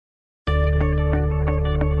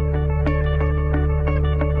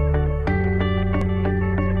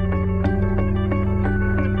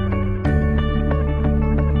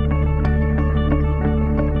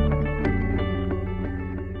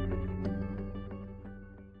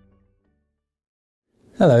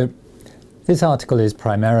Hello. This article is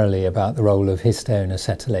primarily about the role of histone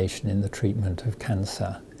acetylation in the treatment of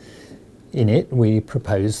cancer. In it, we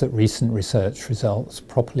propose that recent research results,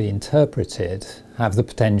 properly interpreted, have the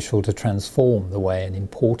potential to transform the way an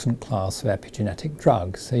important class of epigenetic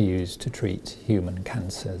drugs are used to treat human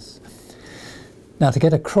cancers. Now, to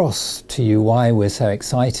get across to you why we're so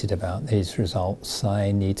excited about these results,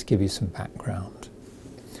 I need to give you some background.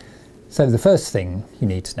 So the first thing you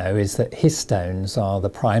need to know is that histones are the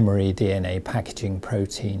primary DNA packaging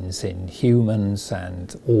proteins in humans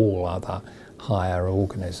and all other higher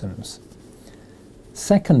organisms.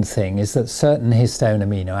 Second thing is that certain histone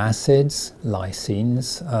amino acids,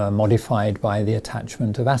 lysines, are modified by the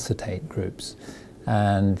attachment of acetate groups.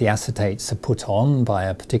 And the acetates are put on by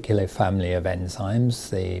a particular family of enzymes,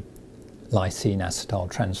 the lysine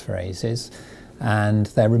acetyltransferases, and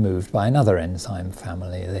they're removed by another enzyme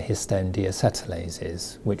family, the histone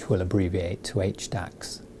deacetylases, which will abbreviate to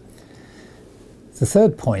HDACs. The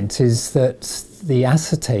third point is that the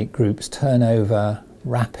acetate groups turn over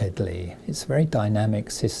rapidly. It's a very dynamic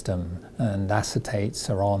system, and acetates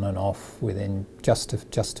are on and off within just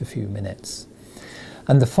a few minutes.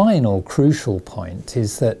 And the final crucial point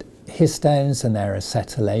is that histones and their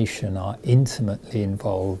acetylation are intimately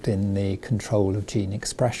involved in the control of gene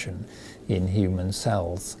expression in human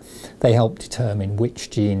cells. They help determine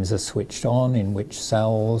which genes are switched on in which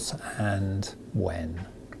cells and when.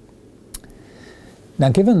 Now,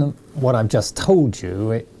 given what I've just told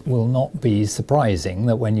you, it will not be surprising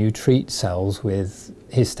that when you treat cells with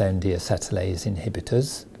histone deacetylase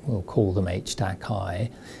inhibitors, we'll call them HDACi,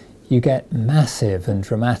 you get massive and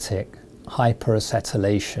dramatic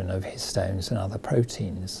hyperacetylation of histones and other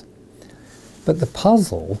proteins. But the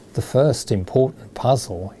puzzle, the first important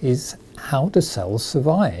puzzle, is how do cells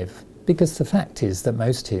survive? Because the fact is that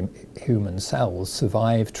most human cells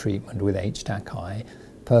survive treatment with HDACi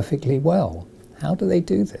perfectly well. How do they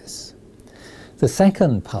do this? The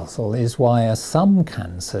second puzzle is why are some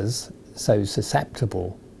cancers so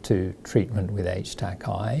susceptible to treatment with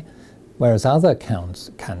HDACi, whereas other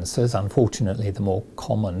cancers, unfortunately the more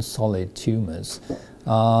common solid tumours,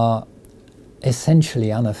 are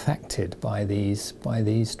essentially unaffected by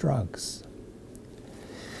these drugs.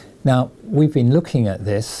 Now, we've been looking at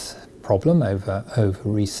this problem over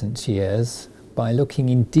recent years by looking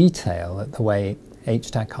in detail at the way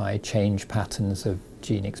HDACi change patterns of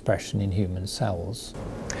gene expression in human cells.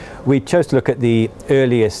 We chose to look at the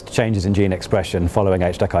earliest changes in gene expression following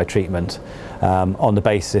HDACi treatment on the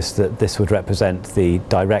basis that this would represent the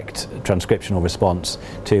direct transcriptional response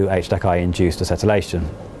to HDACi-induced acetylation.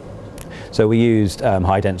 So we used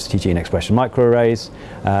high-density gene expression microarrays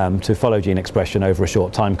to follow gene expression over a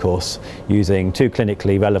short time course using two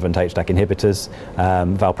clinically relevant HDAC inhibitors,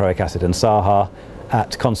 valproic acid and SAHA,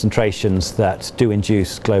 at concentrations that do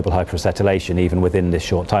induce global hyperacetylation even within this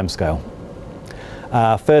short timescale.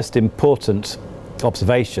 Our first important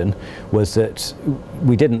observation was that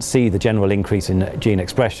we didn't see the general increase in gene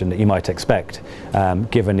expression that you might expect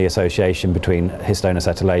given the association between histone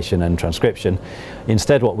acetylation and transcription.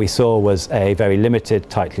 Instead, what we saw was a very limited,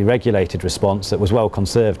 tightly regulated response that was well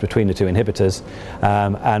conserved between the two inhibitors,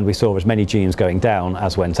 and we saw as many genes going down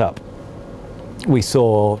as went up. We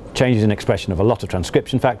saw changes in expression of a lot of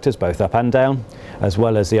transcription factors, both up and down, as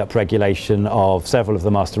well as the upregulation of several of the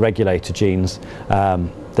master regulator genes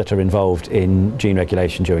that are involved in gene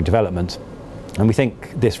regulation during development. And we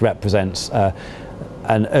think this represents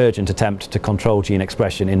an urgent attempt to control gene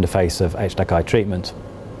expression in the face of HDACi treatment.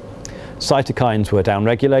 Cytokines were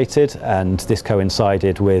downregulated, and this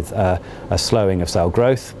coincided with a slowing of cell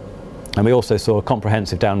growth. And we also saw a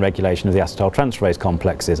comprehensive downregulation of the acetyltransferase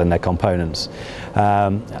complexes and their components.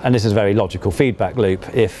 And this is a very logical feedback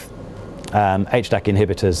loop. If HDAC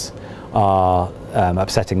inhibitors are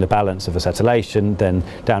upsetting the balance of acetylation, then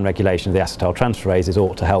downregulation of the acetyltransferases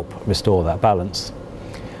ought to help restore that balance.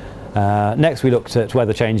 Next, we looked at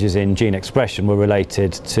whether changes in gene expression were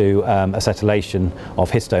related to acetylation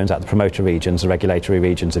of histones at the promoter regions, the regulatory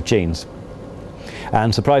regions of genes.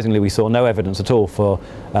 And surprisingly, we saw no evidence at all for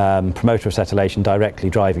promoter acetylation directly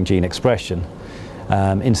driving gene expression.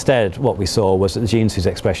 Instead, what we saw was that the genes whose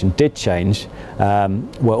expression did change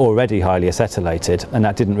were already highly acetylated, and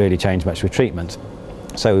that didn't really change much with treatment.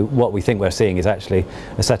 So what we think we're seeing is actually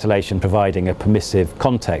acetylation providing a permissive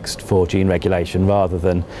context for gene regulation rather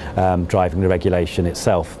than driving the regulation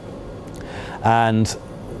itself. And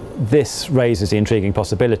this raises the intriguing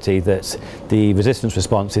possibility that the resistance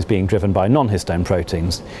response is being driven by non-histone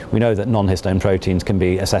proteins. We know that non-histone proteins can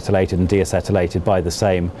be acetylated and deacetylated by the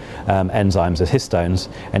same enzymes as histones,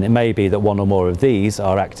 and it may be that one or more of these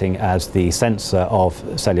are acting as the sensor of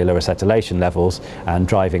cellular acetylation levels and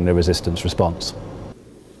driving the resistance response.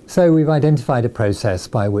 So we've identified a process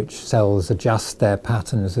by which cells adjust their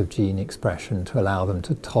patterns of gene expression to allow them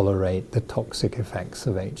to tolerate the toxic effects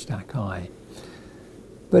of HDACi.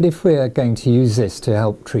 But if we're going to use this to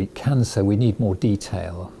help treat cancer, we need more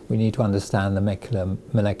detail. We need to understand the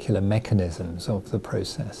molecular mechanisms of the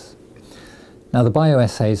process. Now, the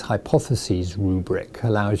BioEssays hypotheses rubric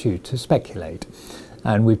allows you to speculate,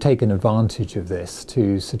 and we've taken advantage of this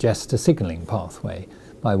to suggest a signaling pathway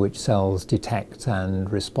by which cells detect and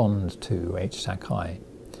respond to HDACi.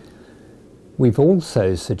 We've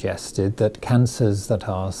also suggested that cancers that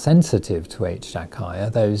are sensitive to HDACi are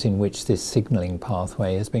those in which this signaling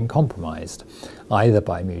pathway has been compromised, either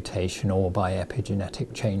by mutation or by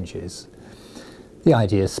epigenetic changes. The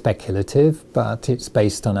idea is speculative, but it's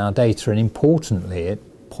based on our data, and importantly,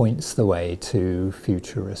 it points the way to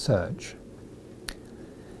future research.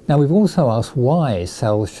 Now, we've also asked why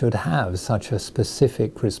cells should have such a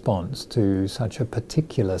specific response to such a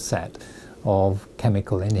particular set of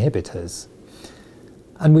chemical inhibitors.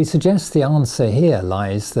 And we suggest the answer here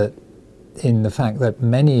lies in the fact that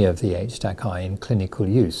many of the HDACi in clinical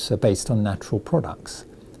use are based on natural products,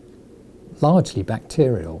 largely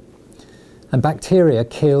bacterial. And bacteria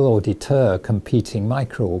kill or deter competing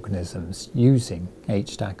microorganisms using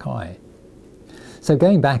HDACi. So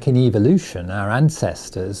going back in evolution, our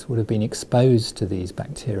ancestors would have been exposed to these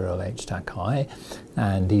bacterial HDACi,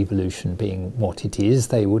 and evolution being what it is,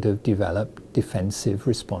 they would have developed defensive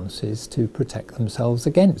responses to protect themselves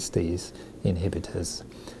against these inhibitors.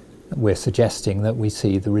 We're suggesting that we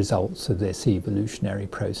see the results of this evolutionary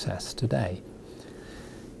process today.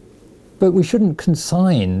 But we shouldn't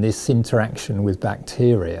consign this interaction with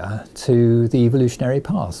bacteria to the evolutionary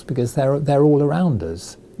past, because they're all around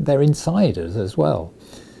us. They're inside us as well.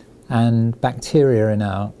 And bacteria in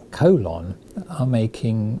our colon are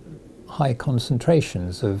making high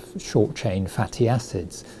concentrations of short-chain fatty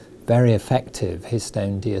acids, very effective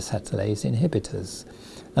histone deacetylase inhibitors.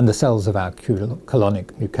 And the cells of our colonic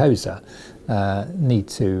mucosa need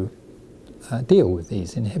to deal with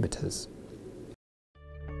these inhibitors.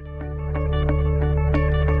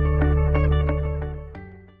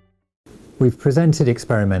 We've presented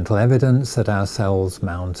experimental evidence that our cells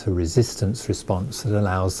mount a resistance response that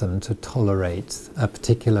allows them to tolerate a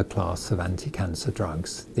particular class of anti-cancer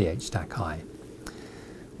drugs, the HDACi.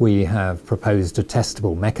 We have proposed a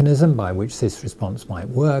testable mechanism by which this response might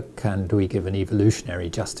work, and we give an evolutionary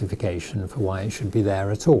justification for why it should be there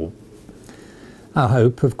at all. Our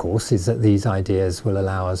hope, of course, is that these ideas will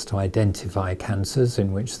allow us to identify cancers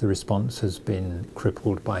in which the response has been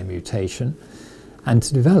crippled by mutation, and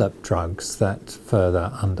to develop drugs that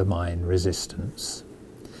further undermine resistance.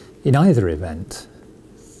 In either event,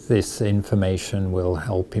 this information will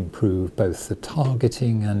help improve both the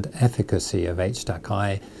targeting and efficacy of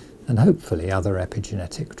HDACi and hopefully other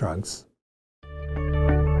epigenetic drugs.